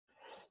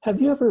Have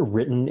you ever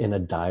written in a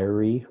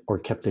diary or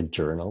kept a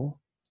journal?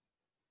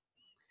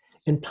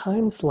 In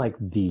times like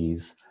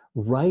these,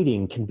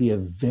 writing can be a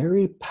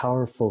very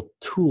powerful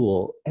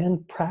tool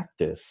and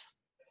practice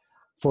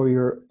for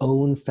your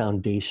own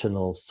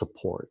foundational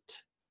support.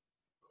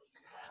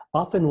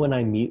 Often, when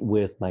I meet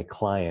with my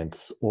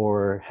clients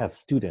or have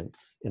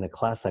students in a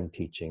class I'm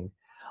teaching,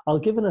 I'll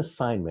give an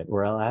assignment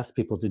where I'll ask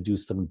people to do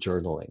some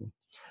journaling.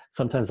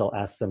 Sometimes I'll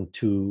ask them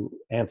to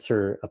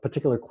answer a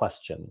particular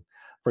question.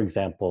 For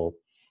example,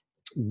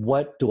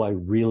 what do I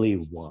really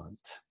want?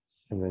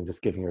 And then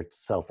just giving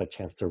yourself a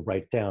chance to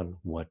write down,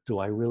 what do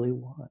I really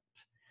want?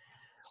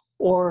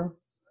 Or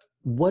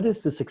what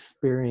is this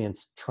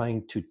experience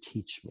trying to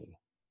teach me?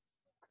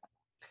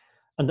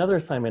 Another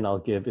assignment I'll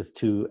give is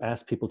to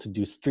ask people to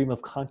do stream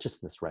of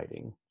consciousness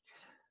writing.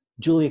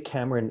 Julia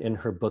Cameron, in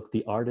her book,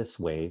 The Artist's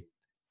Way,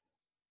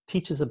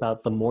 teaches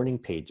about the morning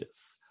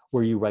pages,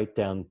 where you write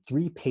down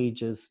 3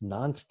 pages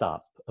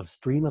nonstop of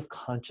stream of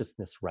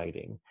consciousness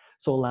writing.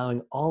 So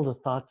allowing all the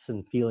thoughts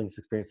and feelings,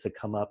 experience to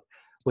come up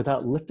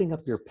without lifting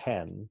up your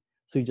pen.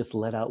 So you just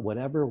let out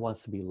whatever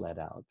wants to be let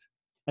out.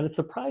 And it's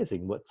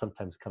surprising what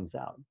sometimes comes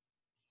out.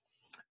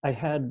 I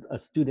had a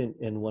student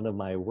in one of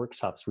my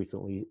workshops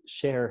recently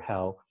share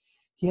how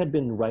he had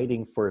been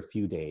writing for a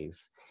few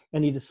days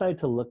and he decided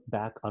to look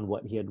back on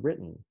what he had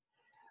written.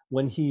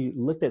 When he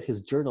looked at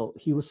his journal,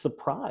 he was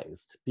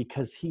surprised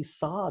because he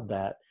saw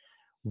that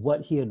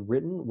what he had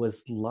written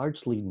was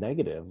largely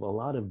negative, a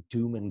lot of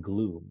doom and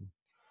gloom.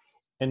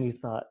 And he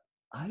thought,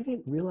 I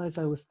didn't realize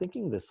I was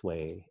thinking this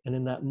way. And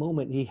in that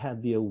moment, he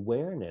had the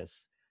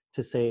awareness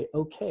to say,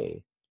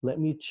 okay,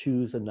 let me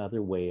choose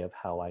another way of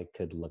how I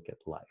could look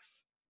at life.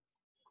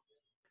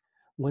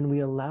 When we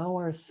allow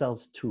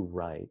ourselves to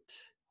write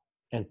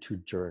and to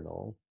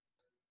journal,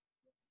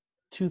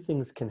 2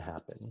 things can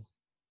happen.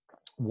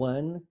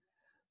 One,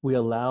 we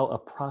allow a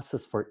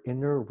process for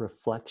inner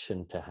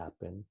reflection to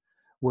happen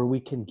where we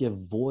can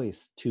give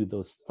voice to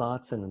those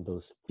thoughts and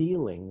those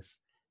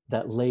feelings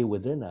that lay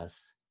within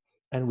us,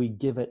 and we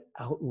give it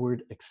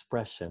outward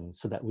expression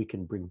so that we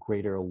can bring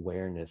greater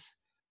awareness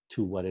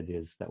to what it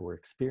is that we're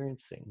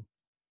experiencing.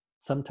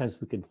 Sometimes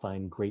we can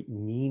find great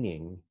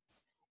meaning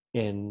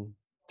in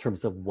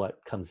terms of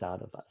what comes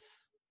out of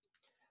us.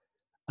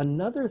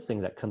 Another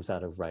thing that comes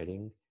out of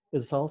writing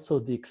is also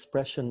the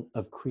expression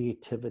of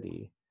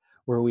creativity,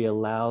 where we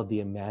allow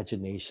the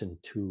imagination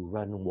to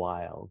run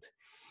wild.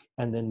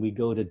 And then we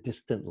go to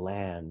distant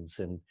lands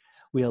and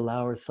we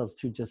allow ourselves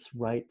to just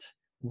write,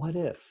 what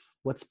if,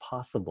 what's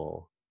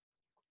possible?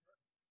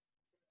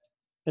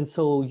 And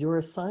so your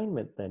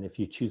assignment then, if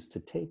you choose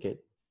to take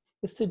it,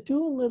 is to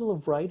do a little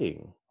of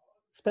writing.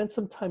 Spend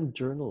some time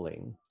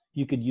journaling.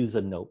 You could use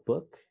a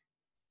notebook.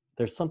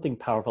 There's something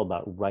powerful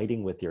about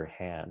writing with your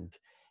hand.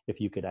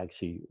 If you could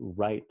actually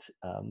write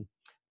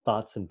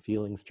thoughts and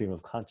feelings, stream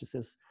of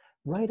consciousness,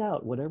 write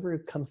out whatever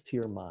comes to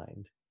your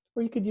mind.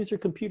 Or you could use your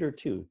computer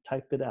too,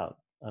 type it out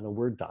on a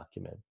Word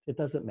document. It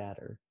doesn't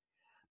matter.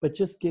 But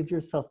just give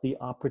yourself the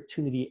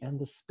opportunity and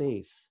the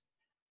space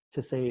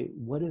to say,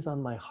 what is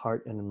on my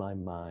heart and in my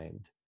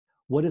mind?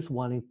 What is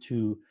wanting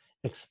to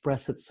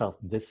express itself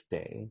this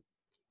day?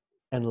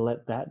 And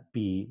let that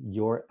be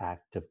your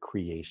act of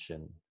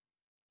creation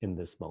in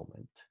this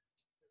moment.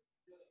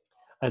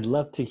 I'd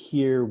love to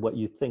hear what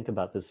you think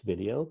about this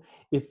video.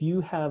 If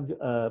you have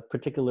a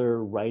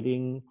particular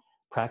writing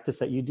practice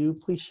that you do,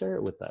 please share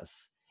it with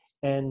us.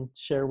 And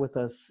share with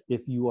us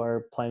if you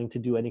are planning to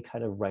do any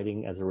kind of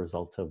writing as a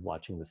result of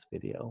watching this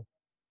video.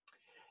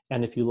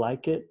 And if you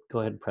like it,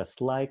 go ahead and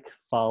press like,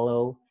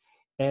 follow,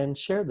 and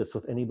share this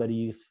with anybody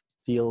you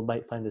feel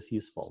might find this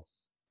useful.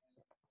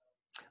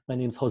 My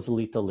name is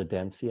Joselito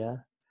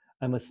Ladencia.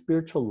 I'm a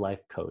spiritual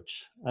life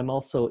coach. I'm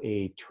also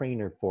a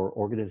trainer for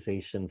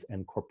organizations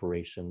and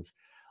corporations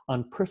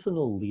on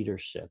personal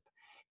leadership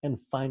and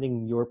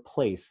finding your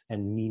place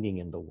and meaning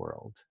in the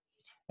world.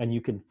 And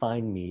you can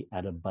find me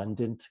at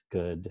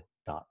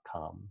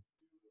abundantgood.com.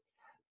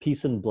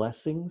 Peace and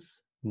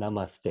blessings.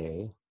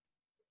 Namaste.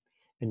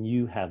 And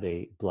you have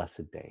a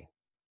blessed day.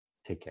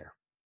 Take care.